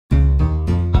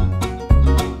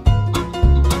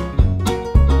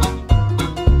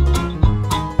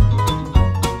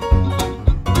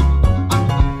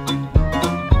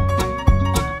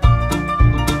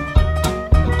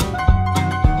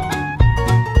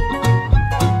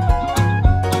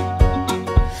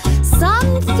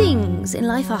things in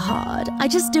life are hard. I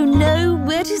just don't know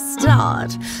where to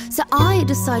start. So I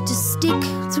decide to stick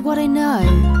to what I know.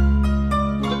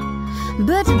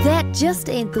 But that just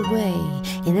ain't the way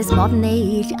in this modern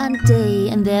age and day.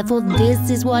 And therefore this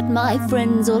is what my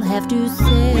friends all have to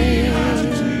say.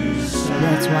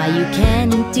 That's why you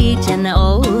can't teach an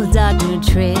old dog new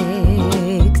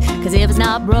tricks. Cause if it's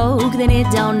not broke, then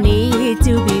it don't need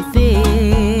to be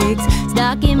fixed.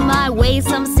 Stuck in my way,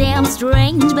 some say I'm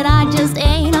strange, but I just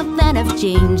ain't a fan of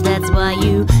change. That's why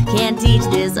you can't teach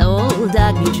this old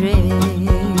dog new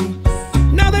tricks.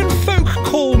 Now then, folk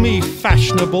call me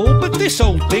fashionable, but this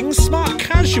old thing's smart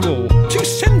casual. Too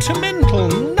sentimental,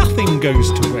 nothing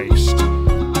goes to waste.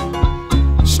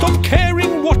 Stop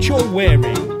caring what you're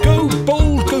wearing. Go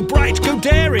bold, go bright, go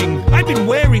daring. I've been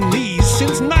wearing these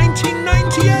since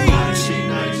 1998.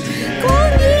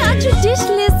 Call me a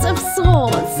traditionalist of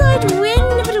sorts. I'd win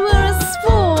if it were a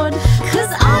sport.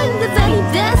 Cause I'm the very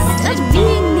best at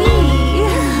being me.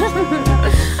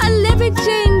 I'll never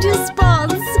change your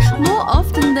spots more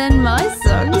often than my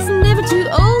sons. Never too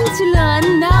old to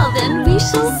learn. Now then we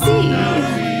shall see.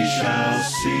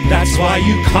 That's why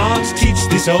you can't teach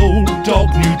this old dog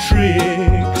new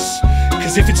tricks.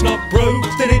 Cause if it's not broke,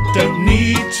 then it don't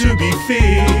need to be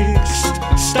fixed.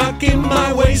 Stuck in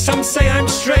my way, some say I'm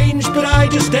strange, but I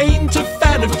just ain't a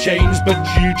fan of change. But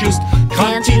you just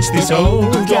can't teach this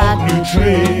old dog new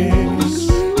tricks.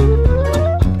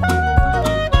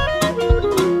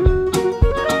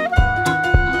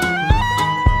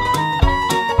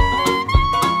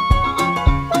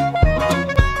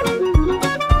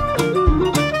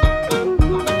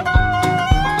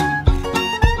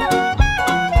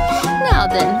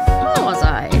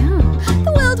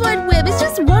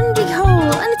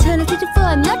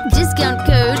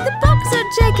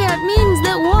 Checkout means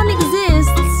that one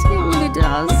exists. It really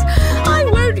does. I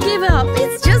won't give up.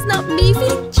 It's just not me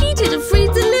feeling cheated of free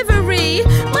delivery.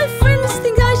 My friends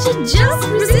think I should just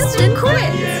resist and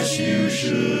quit. Yes, you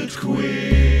should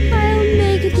quit. I'll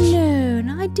make it known.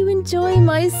 I do enjoy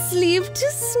my sleep. To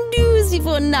snooze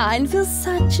before 9 feels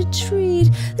such a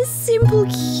treat. The simple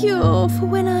cure for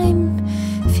when I'm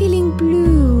feeling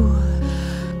blue.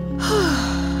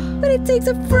 But it takes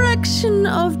a fraction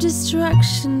of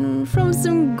distraction from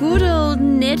some good old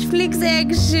Netflix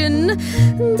action.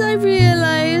 And I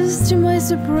realized, to my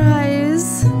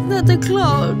surprise, that the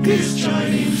clock is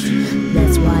chiming too.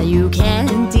 That's why you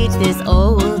can't teach this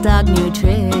old dog new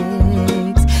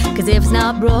tricks. Cause if it's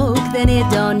not broke, then it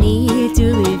don't need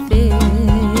to be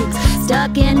fixed.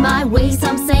 Stuck in my way,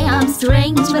 some say I'm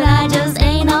strange, but I just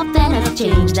ain't a fan of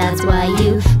change. That's why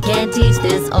you can't teach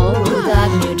this old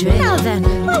dog new tricks. Now then,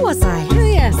 where was I? Oh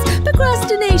yes,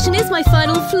 procrastination is my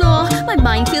final flaw. My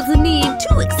mind feels the need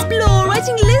to explore.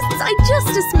 Writing lists I just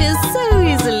dismiss so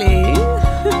easily.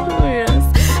 Oh yes,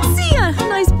 see a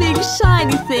nice big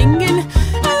shiny thing and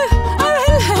oh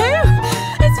hello.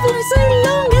 It's been so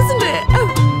long, hasn't it?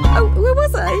 Oh, where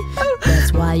was I? Oh.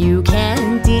 That's why you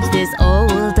can't teach this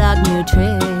old dog new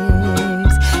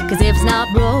tricks. Cause if it's not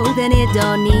broke, then it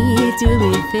don't need to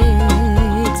be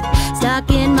fixed. Stuck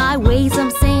in my way,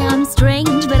 some say I'm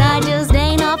strange, but I just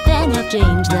ain't a fan of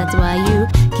change. That's why you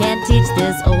can't teach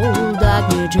this old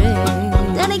dog new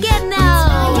tricks. And again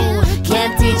now,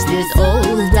 can't teach this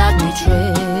old dog new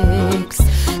tricks.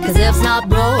 Cause if it's not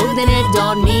broke, then it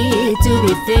don't need to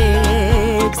be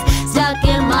fixed. Stuck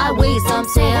in my way, some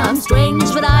say I'm strange,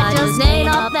 but I just ain't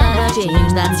a fan of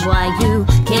change. That's why you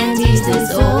can't